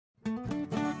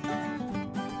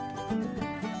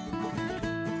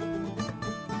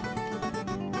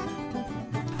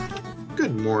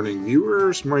Good morning,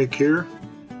 viewers. Mike here.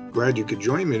 Glad you could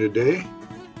join me today.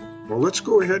 Well, let's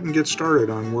go ahead and get started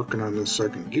on working on this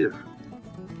second gear.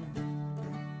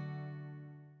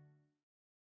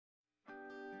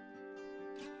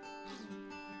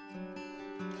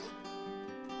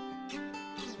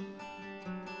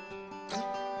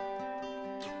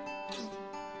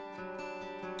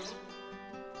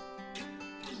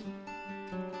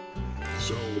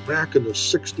 So back in the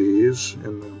 60s,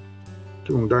 in the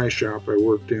tool and die shop I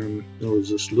worked in, there was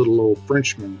this little old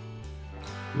Frenchman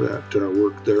that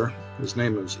worked there. His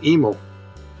name was Emil,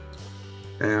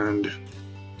 and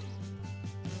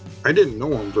I didn't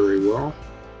know him very well,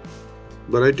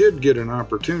 but I did get an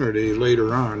opportunity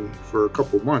later on for a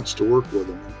couple months to work with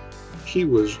him. He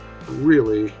was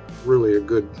really a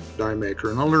good die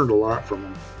maker, and I learned a lot from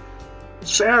him.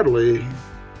 Sadly,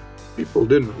 people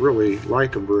didn't really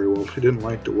like him very well. They didn't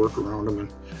like to work around him,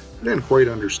 and I didn't quite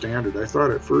understand it. I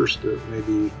thought at first that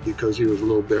maybe because he was a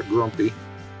little bit grumpy,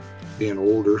 being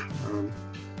older,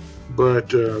 but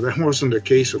that wasn't the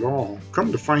case at all.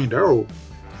 Come to find out,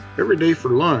 every day for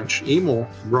lunch, Emil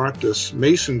brought this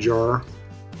mason jar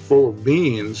full of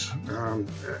beans, and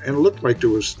it looked like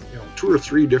there was 2 or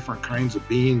 3 different kinds of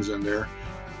beans in there,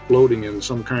 floating in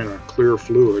some kind of clear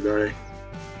fluid. I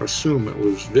assume it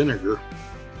was vinegar.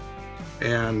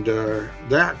 And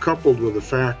that, coupled with the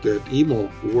fact that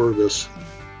Emil wore this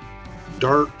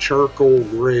dark charcoal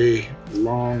gray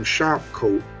long shop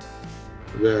coat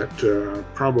that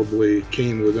probably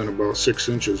came within about 6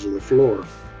 inches of the floor.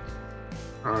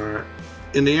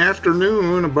 In the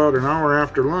afternoon, about an hour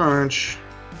after lunch,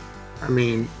 I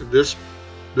mean, this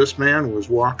man was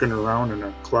walking around in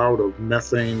a cloud of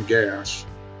methane gas,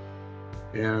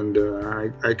 and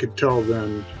I could tell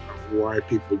then why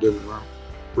people didn't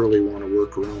really want to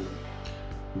work around him.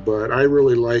 But I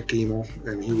really liked Emil,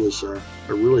 and he was a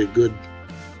really good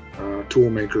tool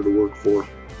maker to work for.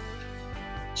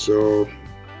 So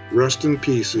rest in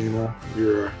peace, Emil.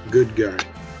 You're a good guy.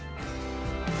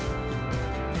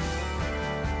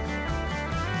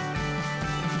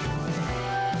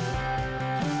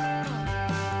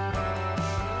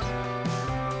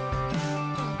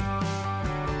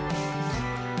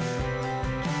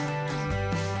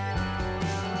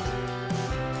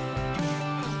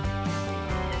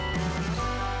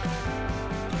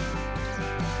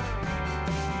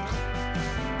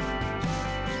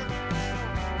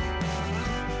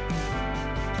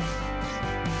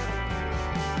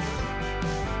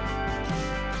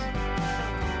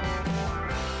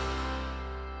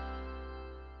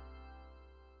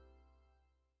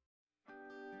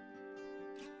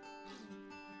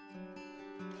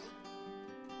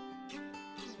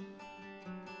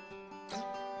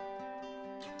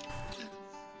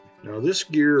 Now this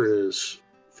gear is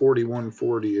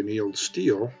 4140 annealed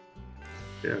steel.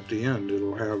 At the end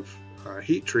it'll have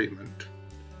heat treatment,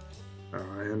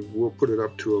 and we'll put it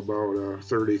up to about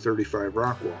 30-35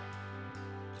 Rockwell.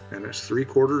 And it's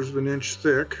 3/4 of an inch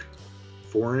thick,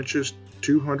 4 inches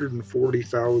 240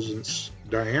 thousandths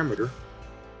diameter,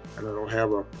 and it'll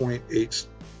have a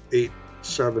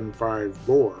 .8875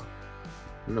 bore.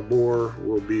 And the bore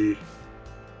will be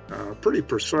pretty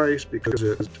precise because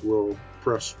it will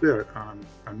press fit on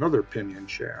another pinion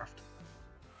shaft,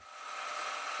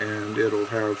 and it'll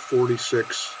have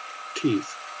 46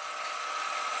 teeth.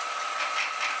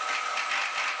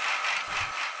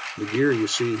 The gear you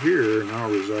see here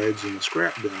now resides in the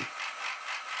scrap bin,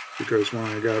 because when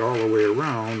I got all the way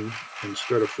around,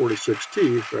 instead of 46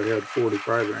 teeth, I had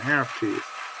 45.5 teeth.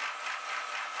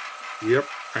 Yep,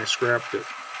 I scrapped it.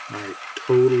 I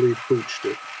totally pooched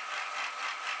it.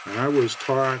 And I was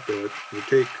taught that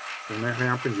when that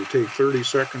happens, you take 30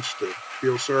 seconds to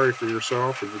feel sorry for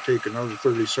yourself, and you take another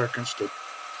 30 seconds to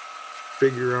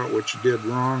figure out what you did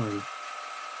wrong,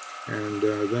 and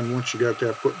then once you got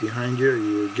that put behind you,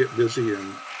 you get busy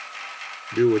and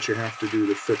do what you have to do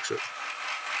to fix it.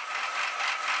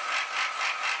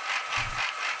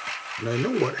 And I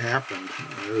know what happened.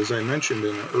 As I mentioned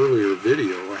in an earlier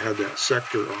video, I had that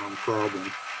sector arm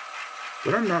problem.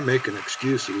 But I'm not making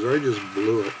excuses, I just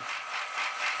blew it.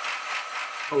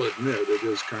 I'll admit, it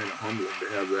is kind of humbling to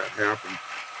have that happen.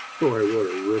 Boy, what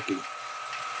a rookie.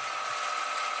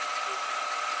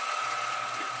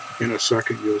 In a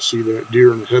second, you'll see that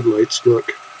deer in the headlights.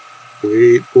 Look.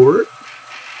 Wait for it.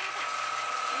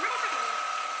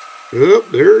 Oh,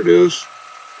 there it is.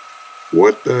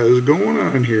 What the is going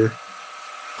on here?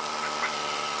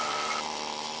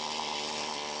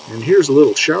 And here's a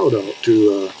little shout out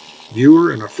to a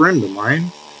viewer and a friend of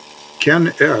mine,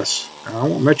 Ken S. I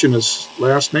won't mention his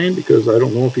last name because I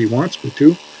don't know if he wants me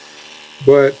to,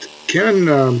 but Ken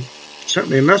sent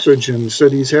me a message and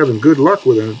said he's having good luck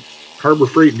with a Harbor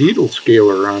Freight needle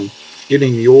scaler on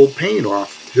getting the old paint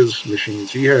off his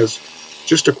machines. He has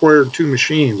just acquired 2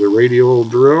 machines, a radial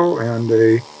drill and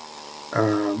a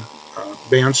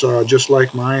bandsaw just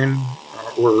like mine,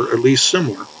 or at least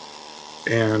similar.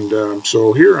 And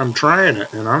so here I'm trying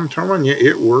it, and I'm telling you,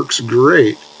 it works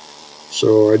great.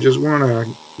 So I just want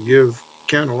to give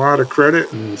Ken a lot of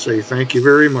credit and say thank you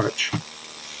very much.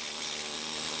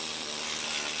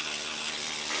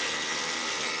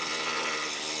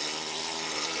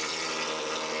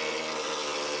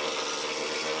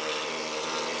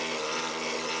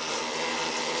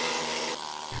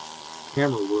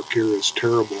 Camera work here is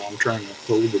terrible. I'm trying to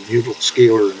hold the needle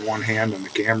scaler in one hand and the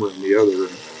camera in the other,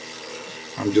 and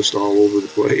I'm just all over the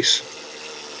place.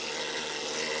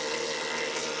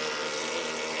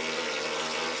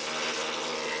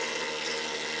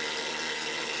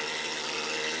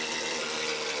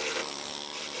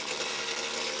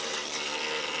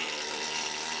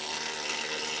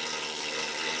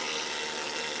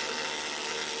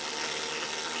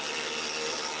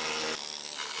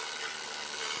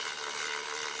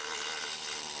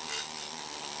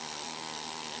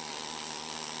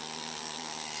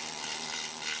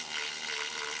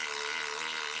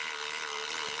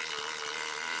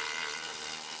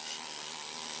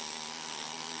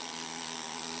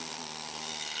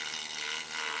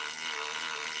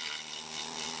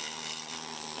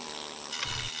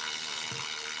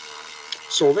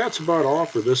 So that's about all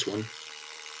for this one.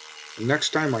 The next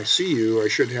time I see you, I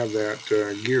should have that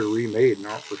gear remade and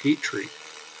out for heat treat.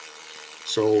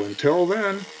 So until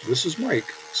then, this is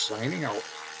Mike, signing out.